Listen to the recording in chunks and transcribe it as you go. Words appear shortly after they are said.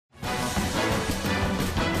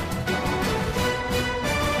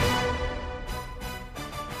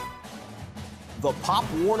The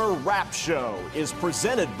Pop Warner Rap Show is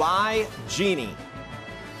presented by Genie.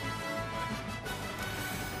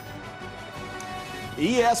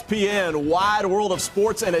 ESPN, Wide World of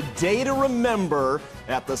Sports, and a day to remember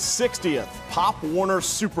at the 60th Pop Warner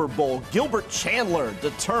Super Bowl. Gilbert Chandler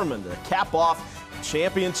determined to cap off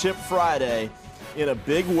Championship Friday in a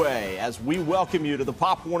big way as we welcome you to the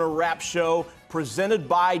Pop Warner Rap Show presented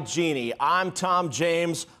by Genie. I'm Tom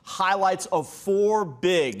James. Highlights of 4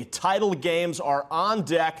 big title games are on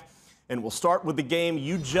deck, and we'll start with the game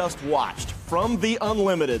you just watched. From the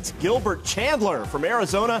Unlimiteds, Gilbert Chandler from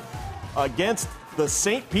Arizona against the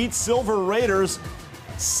St. Pete Silver Raiders.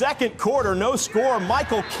 Second quarter, no score.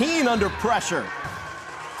 Michael Keene under pressure.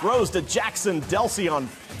 Throws to Jackson Delsey on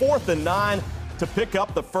 4th and 9 to pick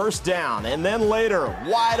up the first down. And then later,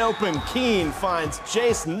 wide open, Keene finds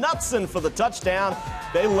Jace Knutson for the touchdown.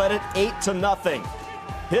 They led it 8-0.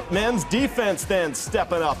 Hitmen's defense then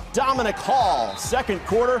stepping up. Dominic Hall, second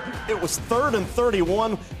quarter, it was 3rd and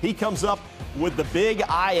 31. He comes up with the big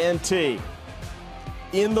INT.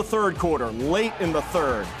 In the third quarter, late in the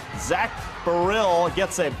third, Zach Burrell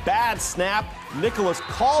gets a bad snap. Nicholas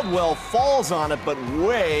Caldwell falls on it, but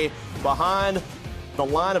way behind the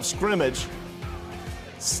line of scrimmage.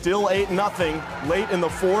 Still 8-0. Late in the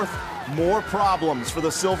fourth, more problems for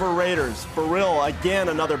the Silver Raiders. Burrell, again,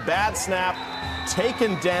 another bad snap,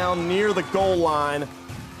 taken down near the goal line,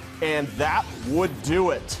 and that would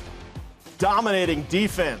do it. Dominating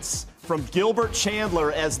defense from Gilbert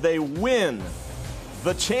Chandler as they win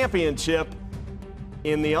the championship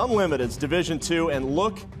in the Unlimiteds Division II. And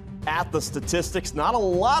look at the statistics. Not a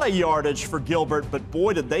lot of yardage for Gilbert, but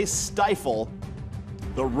boy, did they stifle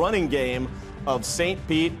the running game of St.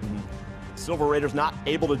 Pete. Silver Raiders not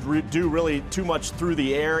able to do really too much through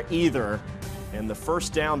the air either. And the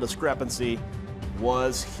first down discrepancy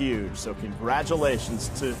was huge. So congratulations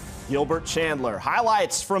to Gilbert Chandler.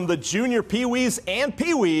 Highlights from the Junior Pee-wees and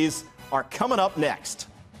Pee-wees are coming up next.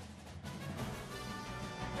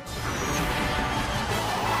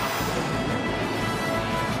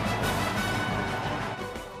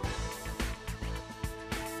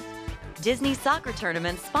 Disney soccer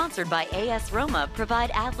tournaments sponsored by AS Roma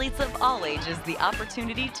provide athletes of all ages the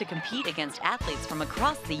opportunity to compete against athletes from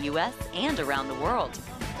across the U.S. and around the world.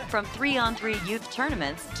 From 3-on-3 youth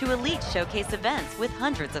tournaments to elite showcase events with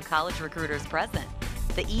hundreds of college recruiters present,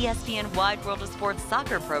 the ESPN Wide World of Sports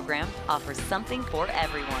soccer program offers something for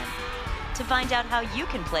everyone. To find out how you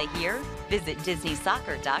can play here, visit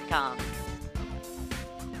DisneySoccer.com.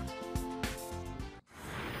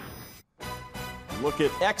 Look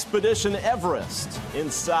at Expedition Everest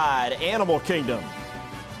inside Animal Kingdom.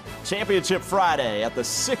 Championship Friday at the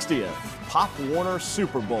 60th Pop Warner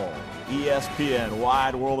Super Bowl. ESPN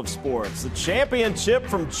Wide World of Sports. The championship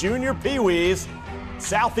from Junior Pee-wees,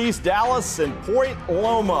 Southeast Dallas and Point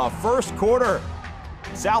Loma. First quarter,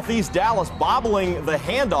 Southeast Dallas bobbling the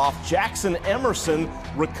handoff. Jackson Emerson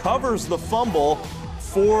recovers the fumble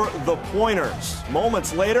for the Pointers.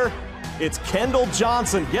 Moments later, it's Kendall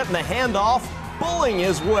Johnson getting the handoff, pulling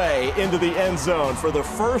his way into the end zone for the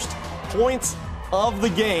first points of the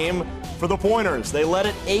game for the Pointers. They led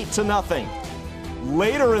it 8-0.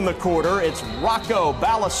 Later in the quarter, it's Rocco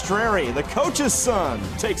Balistreri, the coach's son,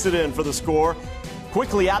 takes it in for the score.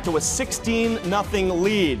 Quickly out to a 16-0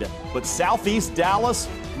 lead. But Southeast Dallas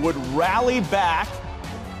would rally back.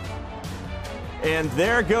 And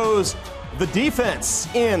there goes the defense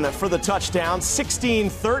in for the touchdown.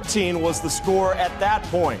 16-13 was the score at that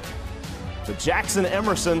point. But Jackson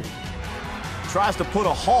Emerson tries to put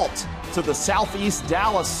a halt to the Southeast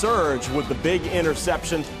Dallas surge with the big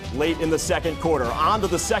interception late in the second quarter. On to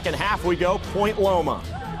the second half we go. Point Loma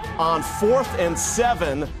on 4th and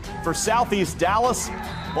 7 for Southeast Dallas.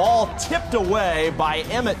 Ball tipped away by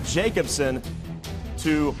Emmett Jacobson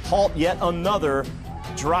to halt yet another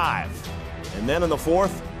drive. And then in the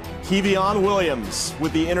fourth, Kevion Williams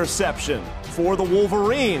with the interception for the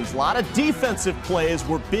Wolverines. A lot of defensive plays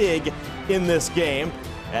were big in this game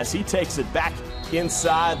as he takes it back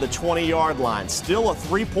inside the 20-yard line. Still a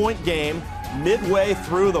 3-point game midway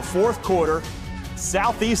through the fourth quarter.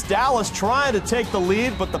 Southeast Dallas trying to take the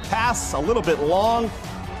lead, but the pass a little bit long,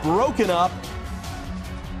 broken up.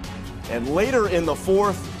 And later in the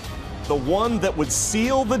fourth, the one that would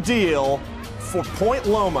seal the deal for Point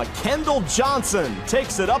Loma, Kendall Johnson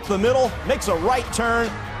takes it up the middle, makes a right turn,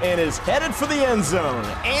 and is headed for the end zone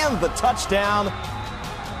and the touchdown.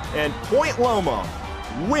 And Point Loma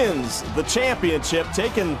wins the championship,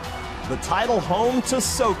 taking the title home to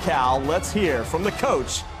SoCal. Let's hear from the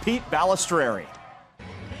coach, Pete Balistreri.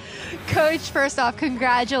 Coach, first off,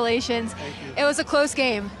 congratulations. It was a close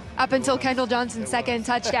game up until Kendall Johnson's second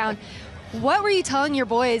touchdown. What were you telling your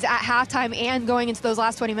boys at halftime and going into those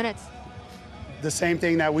last 20 minutes? The same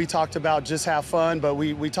thing that we talked about, just have fun, but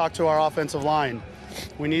we talked to our offensive line.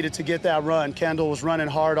 We needed to get that run. Kendall was running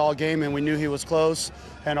hard all game, and we knew he was close,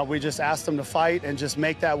 and we just asked him to fight and just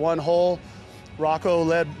make that one hole. Rocco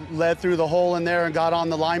led through the hole in there and got on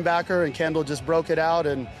the linebacker, and Kendall just broke it out,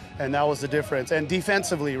 and that was the difference. And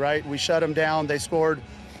defensively, right, we shut them down. They scored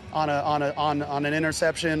on an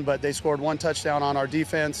interception, but they scored 1 touchdown on our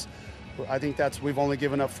defense. I think we've only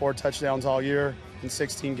given up 4 touchdowns all year in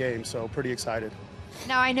 16 games, so pretty excited.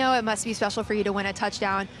 Now, I know it must be special for you to win a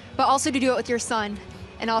touchdown, but also to do it with your son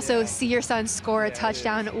and also see your son score a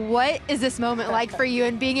touchdown. What is this moment like for you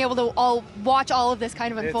and being able to watch all of this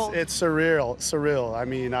kind of unfold? It's surreal. I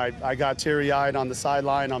mean, I got teary-eyed on the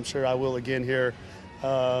sideline. I'm sure I will again here.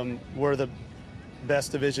 We're the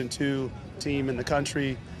best Division II team in the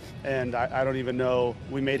country, and I don't even know.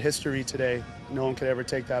 We made history today. No one could ever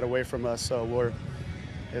take that away from us, so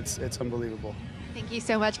it's unbelievable. Thank you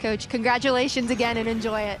so much, Coach. Congratulations again, and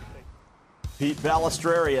enjoy it. Pete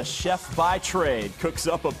Balistreri, a chef by trade, cooks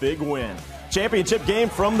up a big win. Championship game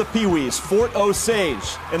from the Pee-wees, Fort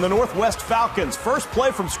Osage. And the Northwest Falcons, first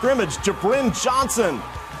play from scrimmage, Jabrin Johnson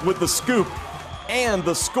with the scoop and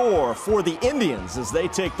the score for the Indians as they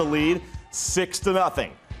take the lead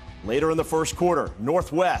 6-0. Later in the first quarter,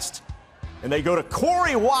 Northwest, and they go to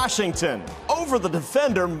Corey Washington over the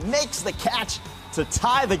defender, makes the catch to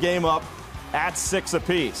tie the game up at 6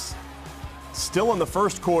 apiece. Still in the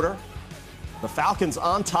first quarter, the Falcons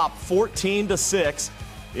on top 14-6.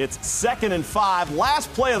 It's 2nd and 5.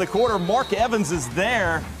 Last play of the quarter, Mark Evans is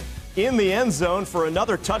there in the end zone for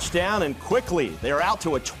another touchdown, and quickly they're out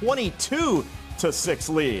to a 22-6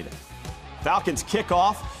 lead. Falcons kick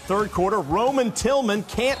off, third quarter. Roman Tillman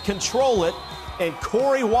can't control it, and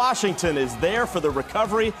Corey Washington is there for the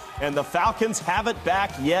recovery, and the Falcons have it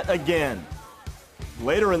back yet again.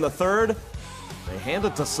 Later in the third, they hand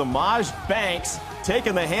it to Samaj Banks,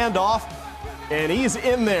 taking the handoff, and he's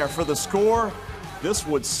in there for the score. This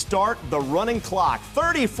would start the running clock.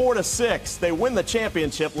 34-6. They win the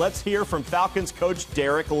championship. Let's hear from Falcons coach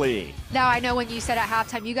Derek Lee. Now, I know when you said at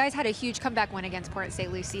halftime, you guys had a huge comeback win against Port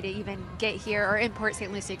St. Lucie to even get here, or in Port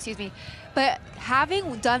St. Lucie, excuse me. But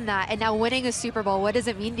having done that and now winning a Super Bowl, what does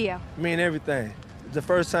it mean to you? It means everything. It's the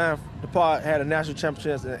first time the Pod had a national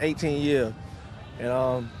championship in 18 years.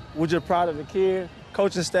 And we're just proud of the kid,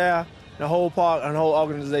 coaching staff, the whole Pod, and the whole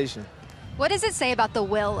organization. What does it say about the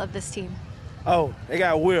will of this team? Oh, they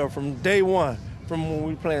got will from day one, from when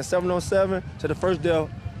we were playing 7-on-7 to the first day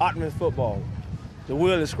of Ottoman football. The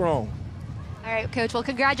will is strong. All right, Coach. Well,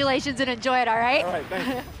 congratulations and enjoy it, all right? All right,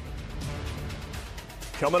 thank you.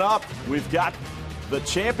 Coming up, we've got the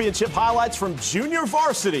championship highlights from junior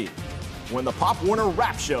varsity when the Pop Warner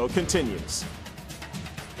Rap Show continues.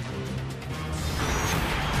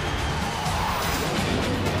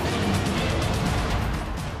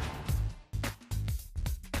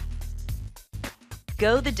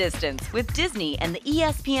 Go the distance with Disney and the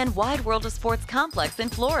ESPN Wide World of Sports complex in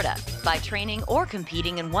Florida by training or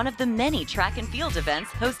competing in one of the many track and field events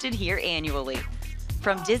hosted here annually.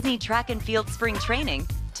 From Disney Track and Field Spring Training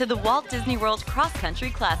to the Walt Disney World Cross Country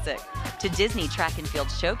Classic to Disney Track and Field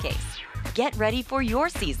Showcase. Get ready for your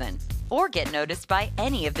season or get noticed by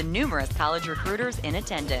any of the numerous college recruiters in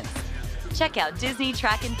attendance. Check out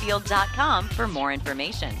DisneyTrackandField.com for more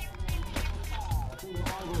information.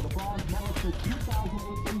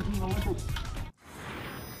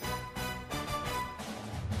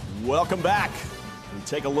 Welcome back. We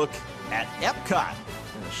take a look at Epcot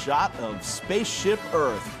and a shot of Spaceship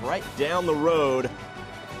Earth right down the road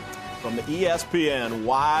from the ESPN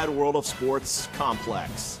Wide World of Sports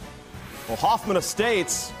complex. Well, Hoffman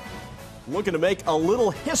Estates looking to make a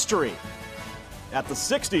little history at the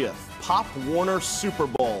 60th Pop Warner Super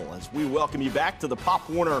Bowl as we welcome you back to the Pop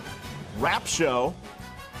Warner Rap Show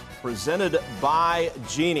presented by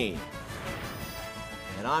Genie.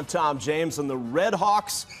 And I'm Tom James, and the Red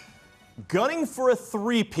Hawks gunning for a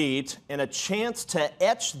three-peat and a chance to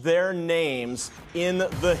etch their names in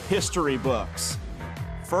the history books.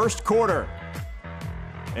 First quarter,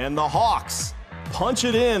 and the Hawks punch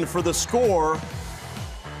it in for the score.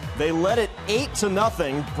 They led it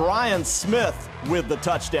 8-0. Brian Smith with the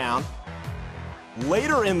touchdown.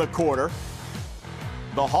 Later in the quarter,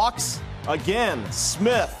 the Hawks again,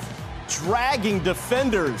 Smith dragging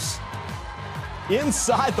defenders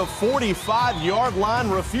inside the 45-yard line,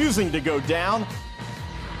 refusing to go down.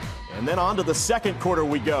 And then on to the second quarter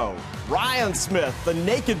we go. Ryan Smith, the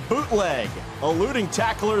naked bootleg, eluding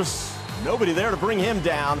tacklers. Nobody there to bring him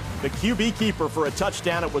down. The QB keeper for a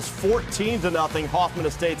touchdown. It was 14-0 Hoffman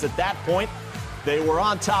Estates at that point. They were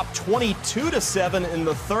on top 22-7 in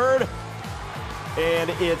the third, and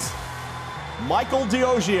it's Michael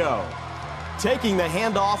Diogio taking the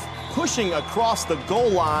handoff, pushing across the goal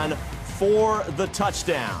line for the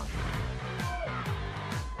touchdown.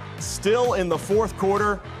 Still in the fourth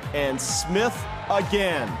quarter, and Smith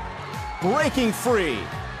again breaking free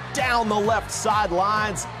down the left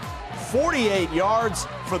sidelines, 48 yards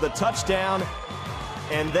for the touchdown.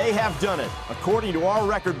 And they have done it. According to our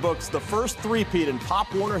record books, the first three-peat in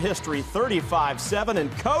Pop Warner history, 35-7.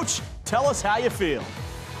 And Coach, tell us how you feel.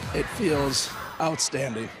 It feels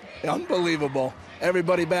outstanding, unbelievable.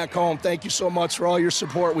 Everybody back home, thank you so much for all your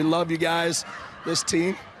support. We love you guys. This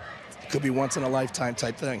team, it could be once-in-a-lifetime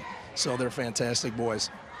type thing. So they're fantastic boys.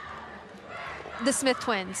 The Smith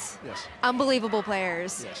twins. Yes. Unbelievable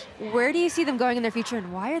players. Yes. Where do you see them going in their future,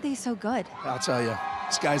 and why are they so good? I'll tell you,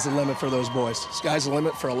 sky's the limit for those boys. Sky's the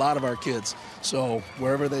limit for a lot of our kids. So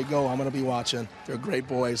wherever they go, I'm going to be watching. They're great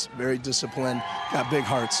boys, very disciplined, got big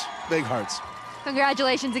hearts, big hearts.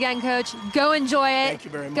 Congratulations again, Coach. Go enjoy it. Thank you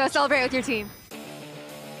very much. Go celebrate with your team.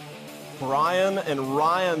 Brian and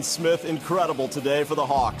Ryan Smith, incredible today for the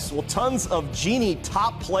Hawks. Well, tons of Genie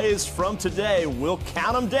top plays from today. We'll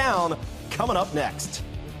count them down coming up next.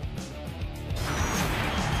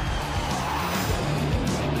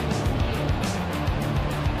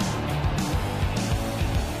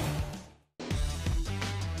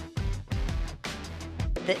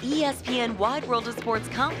 The ESPN Wide World of Sports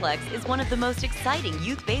complex is one of the most exciting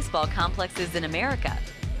youth baseball complexes in America,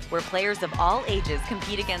 where players of all ages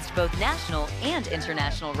compete against both national and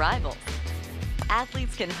international rivals.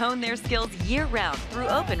 Athletes can hone their skills year-round through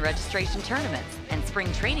open registration tournaments and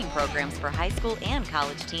spring training programs for high school and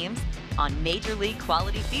college teams on major league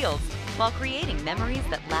quality fields while creating memories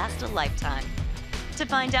that last a lifetime. To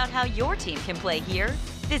find out how your team can play here,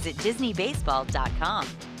 visit DisneyBaseball.com.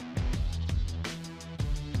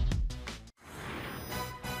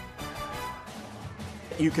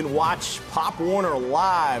 You can watch Pop Warner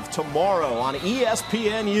live tomorrow on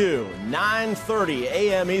ESPNU, 9:30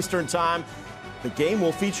 a.m. Eastern Time. The game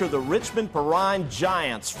will feature the Richmond Perrine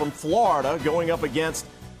Giants from Florida going up against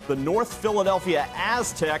the North Philadelphia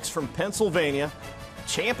Aztecs from Pennsylvania.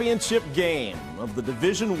 Championship game of the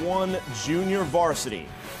Division I Junior Varsity.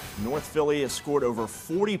 North Philly has scored over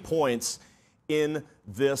 40 points in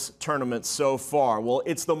this tournament so far. Well,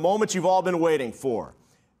 it's the moment you've all been waiting for.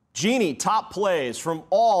 Genie top plays from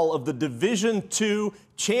all of the Division II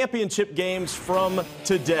championship games from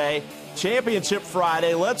today. Championship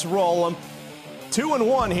Friday, let's roll them.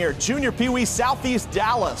 2-1 here. Junior Pee Wee Southeast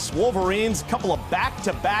Dallas Wolverines, couple of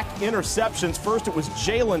back-to-back interceptions. First it was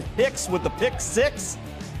Jalen Hicks with the pick six.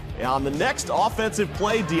 And on the next offensive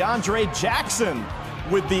play, DeAndre Jackson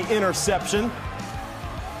with the interception.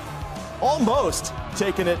 Almost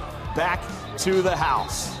taking it back to the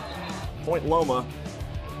house. Point Loma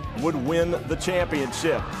would win the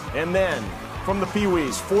championship. And then from the Pee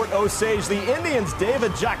Wees, Fort Osage, the Indians,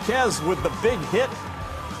 David Jaquez with the big hit.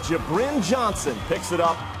 Jabrin Johnson picks it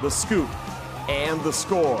up, the scoop, and the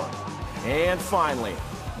score. And finally,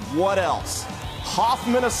 what else?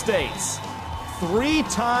 Hoffman Estates,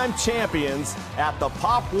 three-time champions at the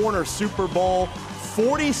Pop Warner Super Bowl,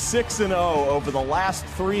 46-0 over the last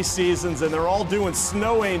 3 seasons, and they're all doing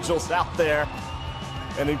snow angels out there.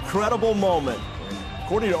 An incredible moment.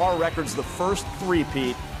 According to our records, the first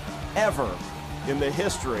three-peat ever in the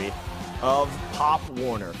history of Pop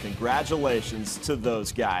Warner. Congratulations to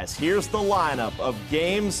those guys. Here's the lineup of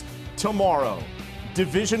games tomorrow.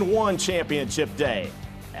 Division I Championship Day.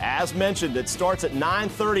 As mentioned, it starts at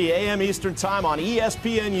 9:30 a.m. Eastern Time on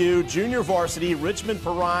ESPNU. Junior Varsity, Richmond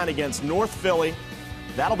Perrine against North Philly.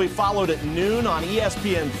 That'll be followed at noon on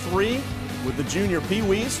ESPN3 with the Junior Pee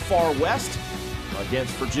Wees, Far West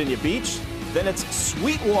against Virginia Beach. Then it's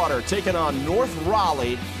Sweetwater taking on North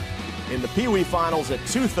Raleigh in the Pee Wee Finals at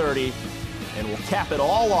 2:30. And we'll cap it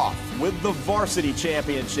all off with the Varsity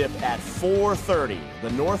Championship at 4:30. The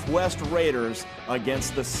Northwest Raiders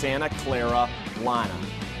against the Santa Clara lineup.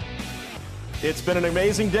 It's been an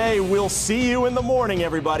amazing day. We'll see you in the morning,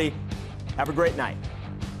 everybody. Have a great night.